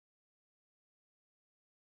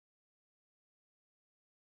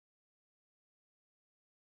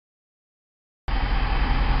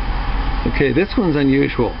Okay, this one's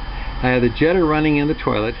unusual. I have the jetter running in the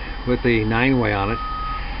toilet with the 9-way on it,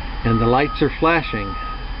 and the lights are flashing.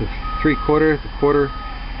 The 3/4, the quarter,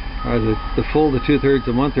 or the full, the 2/3,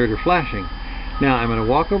 and 1/3 are flashing. Now I'm going to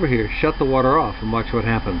walk over here, shut the water off, and watch what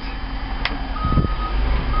happens.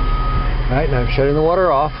 Alright, now I'm shutting the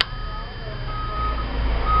water off.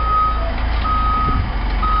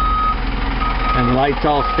 And the lights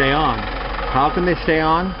all stay on. How can they stay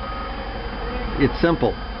on? It's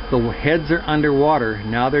simple. The heads are underwater.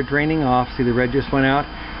 Now they're draining off. See, the red just went out.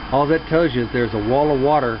 All that tells you is there's a wall of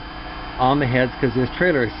water on the heads because this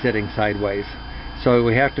trailer is sitting sideways. So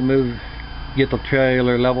we have to move, get the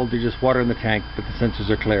trailer level to just water in the tank, but the sensors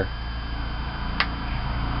are clear.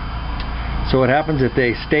 So what happens if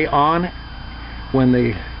they stay on when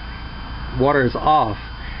the water is off,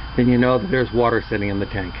 then you know that there's water sitting in the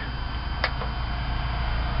tank.